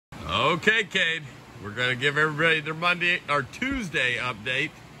Okay, Cade, we're going to give everybody their Monday or Tuesday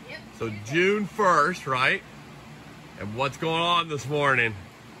update. Yep. So June 1st, right? And what's going on this morning?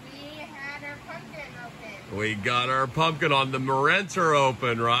 We had our pumpkin open. We got our pumpkin on the Marents are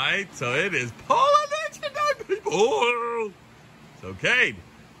open, right? So it is pollination time, people. So Cade,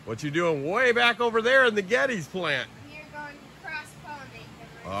 what you doing way back over there in the Gettys plant? We are going to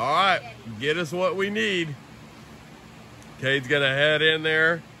cross-pollinate them. All right, get us what we need. Cade's gonna head in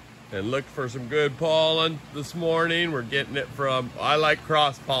there and look for some good pollen this morning. We're getting it from, I like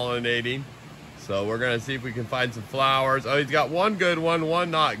cross-pollinating. So we're gonna see if we can find some flowers. Oh, he's got one good one,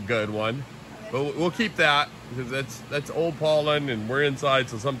 one not good one. But we'll keep that because that's old pollen and we're inside,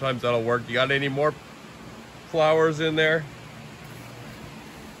 so sometimes that'll work. You got any more flowers in there?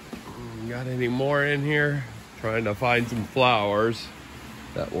 Got any more in here? Trying to find some flowers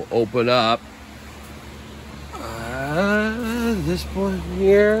that will open up. This one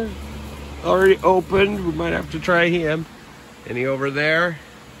here already opened. We might have to try him. Any over there?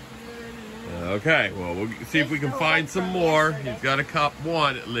 Okay, well, we'll see if we can find some more. He's got a cup,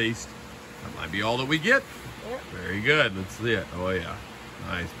 one at least. That might be all that we get. Yep. Very good. Let's see it. Oh yeah,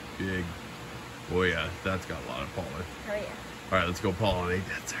 nice big. Oh yeah, that's got a lot of pollen. Oh yeah. All right, let's go pollinate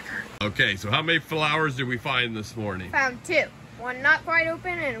that sucker. Okay, so how many flowers did we find this morning? Found two. One not quite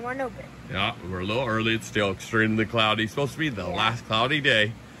open and one open. Yeah, we're a little early. It's still extremely cloudy. It's supposed to be the last cloudy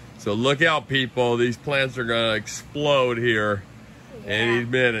day. So look out, people. These plants are going to explode here any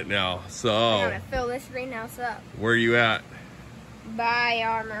minute now. So I'm going to fill this greenhouse up. Where are you at? By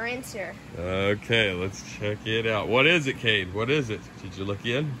our Marincer. Okay, let's check it out. What is it, Cade? What is it? Did you look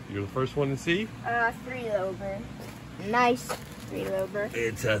in? You're the first one to see? 3-lober. Nice 3-lober.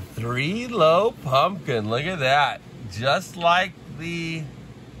 It's a 3-lobe pumpkin. Look at that. Just like the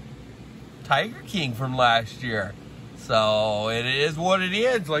Tiger King from last year. So it is what it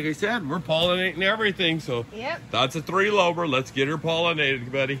is. Like I said, we're pollinating everything. So that's a 3-lober. Let's get her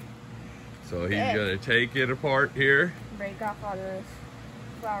pollinated, buddy. So he's gonna take it apart here. Break off all those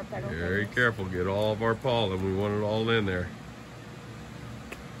flower petals. Very careful. Get all of our pollen. We want it all in there.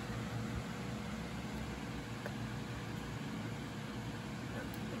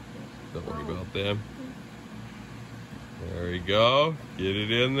 Don't worry about them. There you go. Get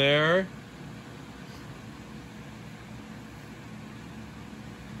it in there.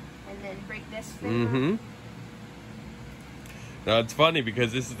 And then break this thing off. Now it's funny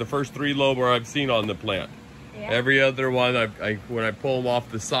because this is the first 3-lober I've seen on the plant. Yeah. Every other one, when I pull them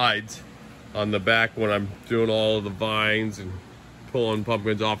off the sides on the back, when I'm doing all of the vines and pulling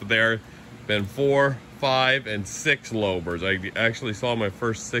pumpkins off of there, been 4, 5, and 6 lobers. I actually saw my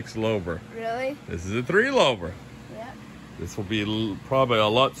first 6-lober. Really? This is a 3-lober. Yep. This will be probably a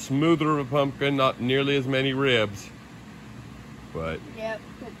lot smoother of a pumpkin, not nearly as many ribs. But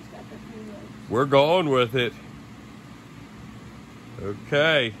we're going with it.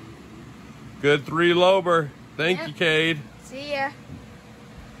 Okay. Good 3-lober. Thank you, Cade. See ya.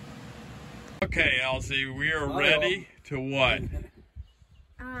 Okay, Elsie, we are ready to what?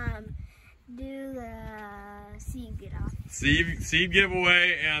 Do the seed get off. Seed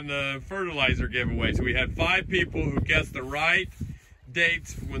giveaway and the fertilizer giveaway. So we had 5 people who guessed the right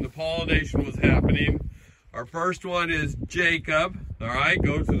dates when the pollination was happening. Our first one is Jacob. All right,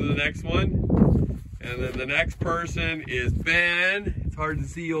 go to the next one. And then the next person is Ben. It's hard to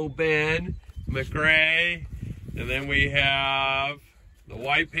see old Ben McRae. And then we have the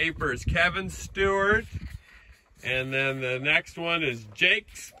white paper is Kevin Stewart. And then the next one is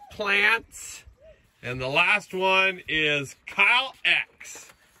Jake's Plants. And the last one is Kyle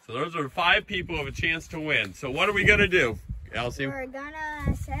X. So those are 5 people who have a chance to win. So what are we gonna do, Elsie? We're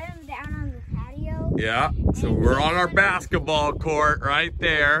gonna set them down on the patio. Yeah, so we're on our basketball court right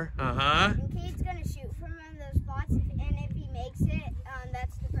there. And Cade's gonna shoot from one of those spots, and if he makes it,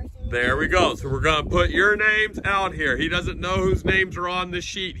 that's the person. There we go. So we're gonna put your names out here. He doesn't know whose names are on the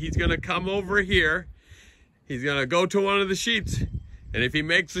sheet. He's gonna come over here. He's gonna go to one of the sheets. And if he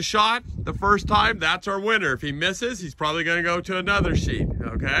makes a shot the first time, that's our winner. If he misses, he's probably gonna go to another sheet,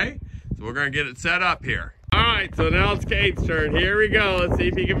 okay? So we're gonna get it set up here. All right, so now it's Cade's turn. Here we go. Let's see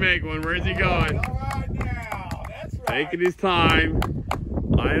if he can make one. Where's he going? All right now, that's right. Taking his time,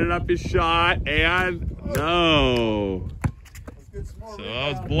 lining up his shot, and no. So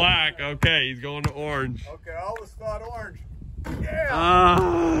that was black. Okay, he's going to orange. Okay, I always thought orange.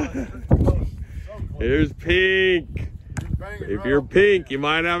 Yeah. Here's pink. If you're pink, you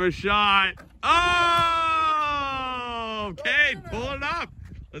might have a shot. Oh! Okay, pull it up.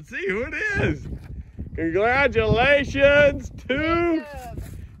 Let's see who it is. Congratulations to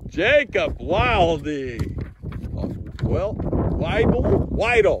Jacob Wildy. Well,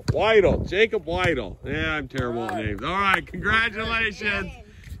 Weidel. Jacob Weidel. Yeah, I'm terrible at names. All right, congratulations.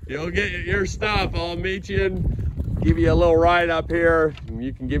 You'll get your stuff. I'll meet you and give you a little ride up here. And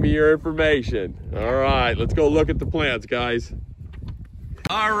you can give me your information. All right, let's go look at the plants, guys.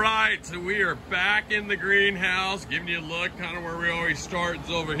 All right, so we are back in the greenhouse, giving you a look kind of where we always start. It's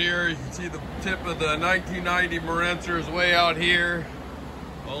over here. You can see the tip of the 1990 Morencer is way out here.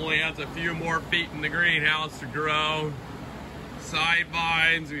 Only has a few more feet in the greenhouse to grow. Side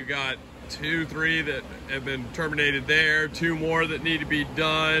vines, we've got 2, 3 that have been terminated there, 2 more that need to be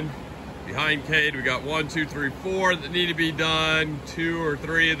done. Behind Cade, we got 1, 2, 3, 4 that need to be done, 2 or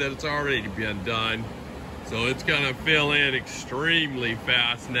 3 that it's already been done. So it's gonna fill in extremely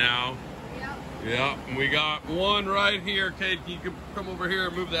fast now. Yep, and we got 1 right here. Cade, can you come over here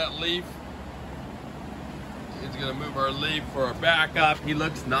and move that leaf? He's gonna move our leaf for our backup. He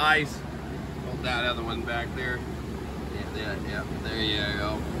looks nice. Hold that other one back there. Yeah, there you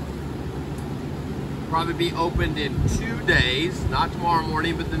go. Probably be opened in 2 days, not tomorrow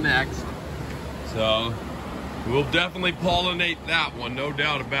morning, but the next. So we'll definitely pollinate that one, no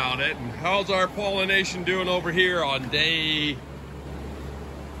doubt about it. And how's our pollination doing over here on day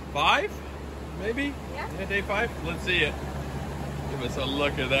 5, maybe? Yeah, day 5. Let's see it. Give us a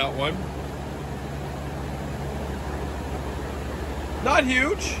look at that one. Not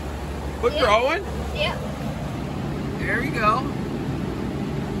huge, but growing. Yeah. There we go.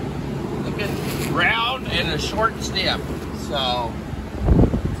 Looking round and a short stem. So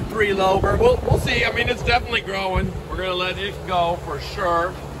 3 lober. We'll see. I mean, it's definitely growing. We're gonna let it go for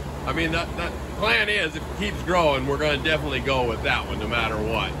sure. I mean, that plan is if it keeps growing, we're gonna definitely go with that one no matter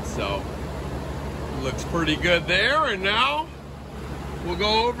what. So looks pretty good there. And now we'll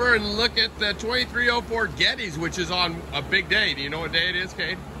go over and look at the 2304 Gettys, which is on a big day. Do you know what day it is,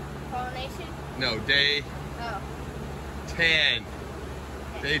 Cade? Pollination? No, day 10.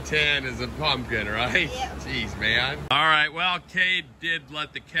 Day 10 is a pumpkin, right? Yeah. Jeez, man. All right, well, Cade did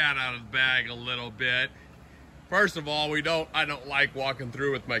let the cat out of the bag a little bit. First of all, I don't like walking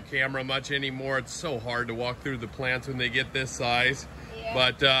through with my camera much anymore. It's so hard to walk through the plants when they get this size. Yeah.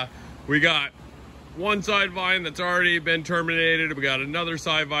 But we got 1 side vine that's already been terminated. We got another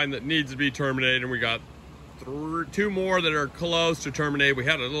side vine that needs to be terminated. And we got 2 more that are close to terminate. We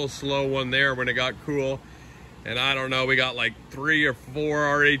had a little slow one there when it got cool. And I don't know, we got like 3 or 4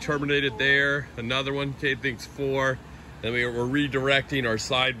 already terminated there. Another one, Cade thinks 4. Then we're redirecting our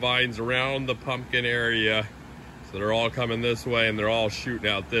side vines around the pumpkin area. So they're all coming this way and they're all shooting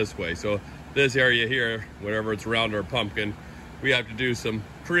out this way. So this area here, whenever it's around our pumpkin, we have to do some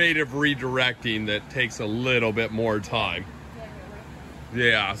creative redirecting that takes a little bit more time.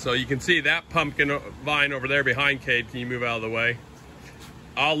 Yeah, so you can see that pumpkin vine over there behind Cade. Can you move out of the way?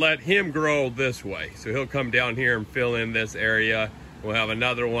 I'll let him grow this way. So he'll come down here and fill in this area. We'll have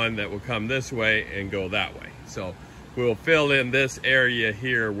another one that will come this way and go that way. So we'll fill in this area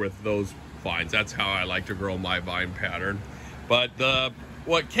here with those vines. That's how I like to grow my vine pattern. But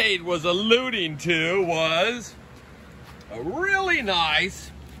what Cade was alluding to was a really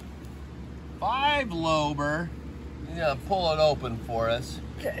nice 5 lober. He's gonna pull it open for us.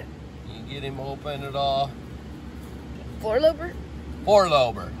 Okay. Can you get him open at all? 4 lober? 4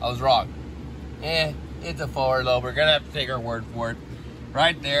 lober. I was wrong. It's a 4 lober. Gonna have to take our word for it.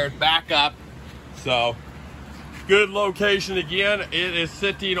 Right there, back up. So, good location again. It is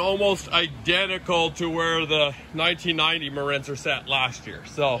sitting almost identical to where the 1990 Morencer sat last year.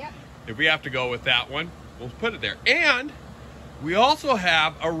 So, if we have to go with that one, we'll put it there. And we also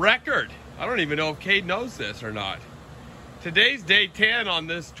have a record. I don't even know if Cade knows this or not. Today's day 10 on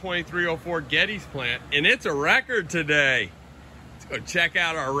this 2304 Gettys plant, and it's a record today. Let's go check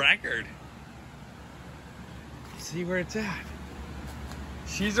out our record. See where it's at.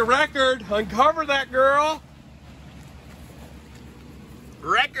 She's a record. Uncover that girl.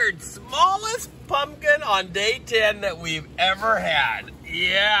 Record smallest pumpkin on day 10 that we've ever had.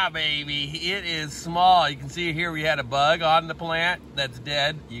 Yeah, baby. It is small. You can see here we had a bug on the plant that's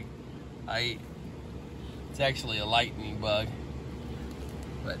dead. It's actually a lightning bug,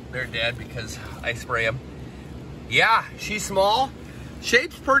 but they're dead because I spray them. Yeah, she's small.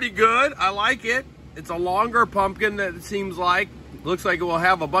 Shape's pretty good. I like it. It's a longer pumpkin that it seems like. Looks like it will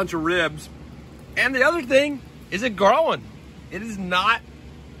have a bunch of ribs. And the other thing is it growing. It is not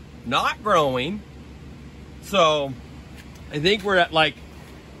growing. So I think we're at like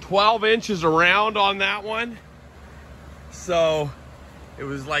 12 inches around on that one. So it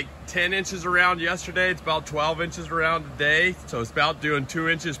was like 10 inches around yesterday. It's about 12 inches around today. So it's about doing 2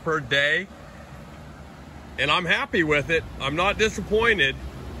 inches per day. And I'm happy with it. I'm not disappointed.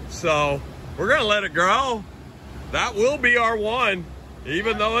 So we're gonna let it grow. That will be our one,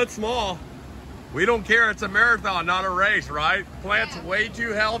 even though it's small. We don't care, it's a marathon, not a race, right? The plant's way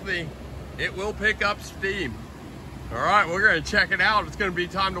too healthy. It will pick up steam. All right, we're gonna check it out. It's gonna be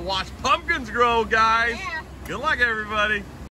time to watch pumpkins grow, guys. Yeah. Good luck, everybody.